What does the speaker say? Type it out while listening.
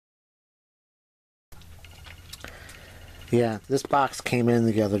Yeah, this box came in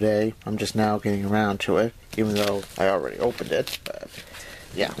the other day. I'm just now getting around to it, even though I already opened it. But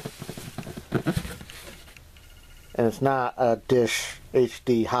yeah. And it's not a Dish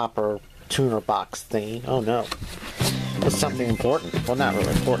HD Hopper tuner box thingy. Oh no. It's something important. Well, not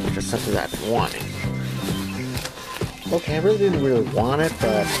really important, just something that I've been wanting. Okay, I really didn't want it,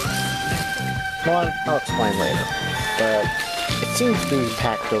 but... Well, I'll explain later. But it seems to be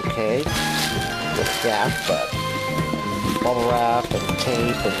packed okay. With gap, but... bubble wrap and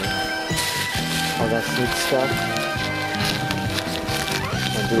tape and all that sweet stuff.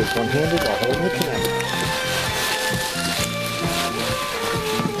 I'll do this one-handed while holding the camera.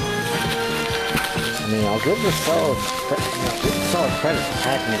 I mean, I'll give the solid credit for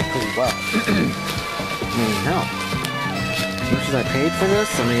packing it pretty well. I mean, hell, as much as I paid for this,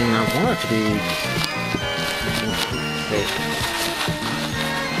 I mean, I want it to be...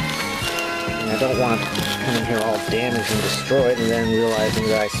 I don't want to come in here all damaged and destroyed and then realizing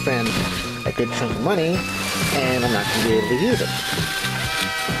that I spend a good chunk of money and I'm not going to be able to use it.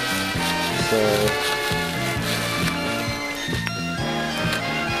 So...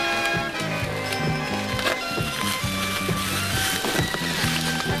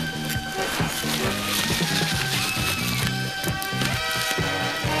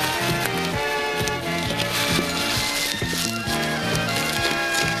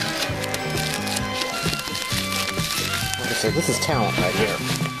 So this is talent right here.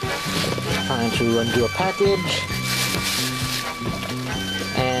 Trying to undo a package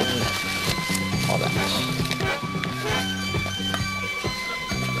and all that.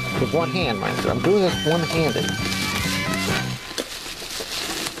 With one hand, mind you. I'm doing this one-handed.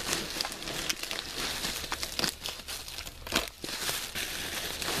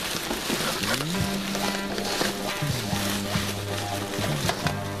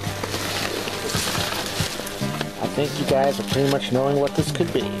 I think you guys are pretty much knowing what this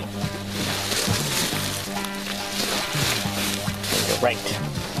could be. You're right.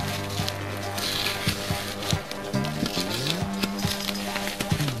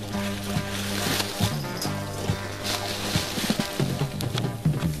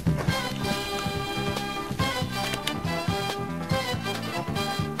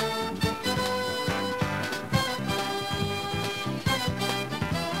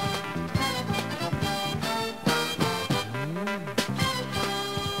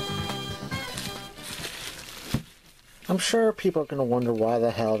 I'm sure people are going to wonder why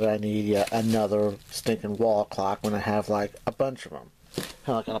the hell did I need yet another stinking wall clock when I have like a bunch of them.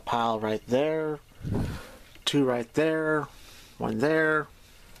 Hell, I got a pile right there, two right there, one there,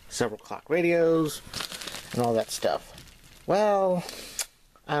 several clock radios, and all that stuff. Well,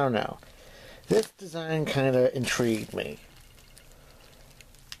 I don't know. This design kind of intrigued me.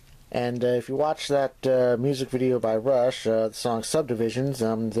 And if you watch that music video by Rush, the song Subdivisions,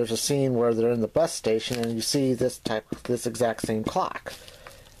 there's a scene where they're in the bus station and you see this exact same clock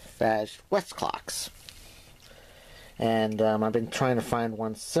as Westclox. And I've been trying to find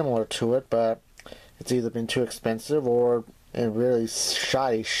one similar to it, but it's either been too expensive or in really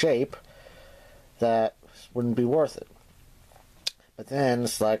shoddy shape that wouldn't be worth it. But then,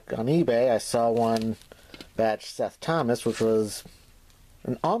 it's like on eBay, I saw one badged Seth Thomas, which was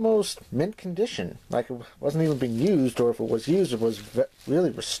in almost mint condition, like it wasn't even being used, or if it was used, it was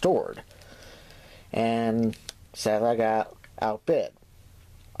really restored. And sadly, I got outbid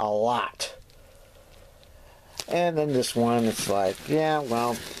a lot. And then this one, it's like, yeah,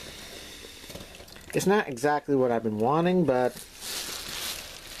 well, it's not exactly what I've been wanting, but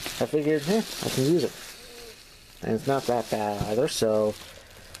I figured, I can use it. And it's not that bad either, so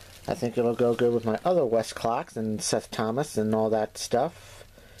I think it'll go good with my other Westclox and Seth Thomas and all that stuff.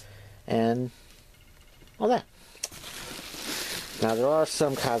 And all that. Now there are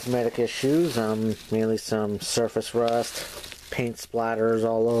some cosmetic issues, mainly some surface rust, paint splatters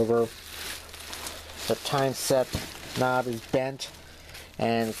all over. The time set knob is bent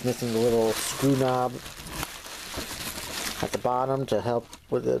and it's missing the little screw knob at the bottom to help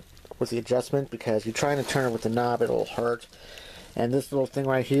with the adjustment, because you're trying to turn it with the knob, it'll hurt. And this little thing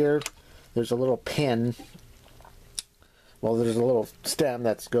right here, there's a little pin. Well, there's a little stem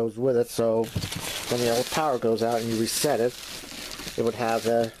that goes with it, so when the old power goes out and you reset it, it would have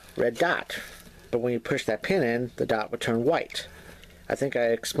a red dot. But when you push that pin in, the dot would turn white. I think I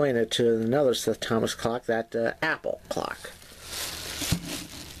explained it to another Seth Thomas clock, that Apple clock.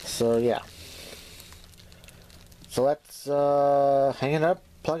 So, yeah. So let's hang it up,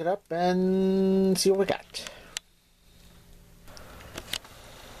 plug it up, and see what we got.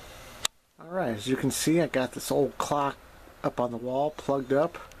 Alright, as you can see, I got this old clock up on the wall, plugged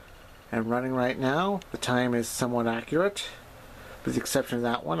up, and running right now. The time is somewhat accurate, with the exception of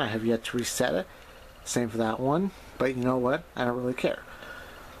that one. I have yet to reset it. Same for that one, but you know what? I don't really care.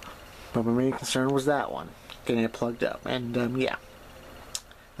 But my main concern was that one, getting it plugged up. And yeah,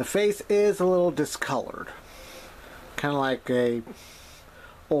 the face is a little discolored, kind of like a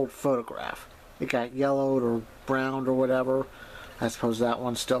old photograph. It got yellowed or browned or whatever. I suppose that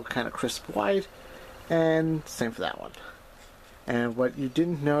one's still kind of crisp white, and same for that one. And what you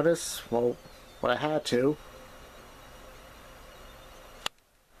didn't notice, well, what I had to,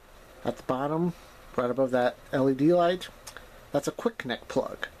 at the bottom, right above that LED light, that's a quick connect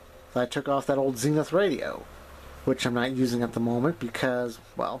plug. So I took off that old Zenith radio, which I'm not using at the moment because,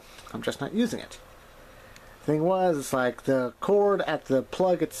 well, I'm just not using it. Thing was, it's like the cord at the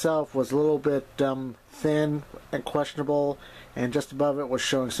plug itself was a little bit thin and questionable, and just above it was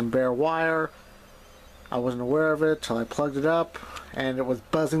showing some bare wire. I wasn't aware of it till I plugged it up, and it was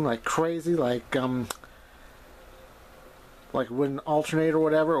buzzing like crazy, like with an alternator or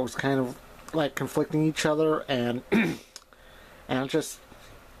whatever. It was kind of like conflicting each other, and and just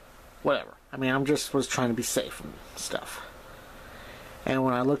whatever. I mean, was trying to be safe and stuff. And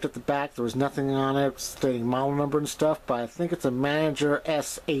when I looked at the back, there was nothing on it stating model number and stuff, but I think it's a Manager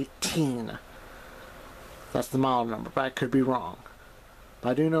S18. That's the model number, but I could be wrong. But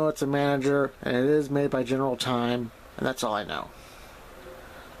I do know it's a Manager, and it is made by General Time, and that's all I know.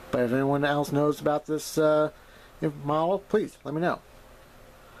 But if anyone else knows about this model, please let me know.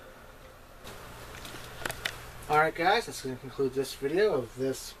 Alright guys, that's going to conclude this video of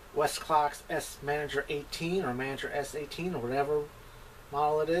this Westclox S Manager 18 or Manager S18 or whatever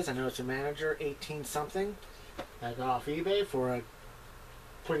model it is. I know it's a Manager 18 something. I got off eBay for a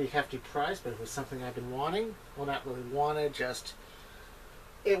pretty hefty price, but it was something I've been wanting. Well, not really wanted, just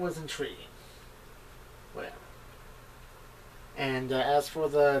it was intriguing. Whatever. And as for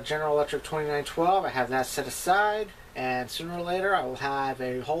the General Electric 2912, I have that set aside, and sooner or later I will have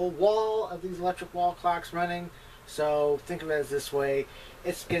a whole wall of these electric wall clocks running. So think of it as this way: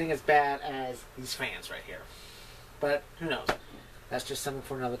 it's getting as bad as these fans right here. But who knows? That's just something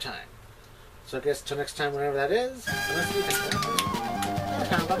for another time. So I guess till next time, whenever that is, unless you think the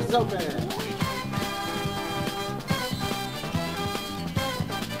comic box is open.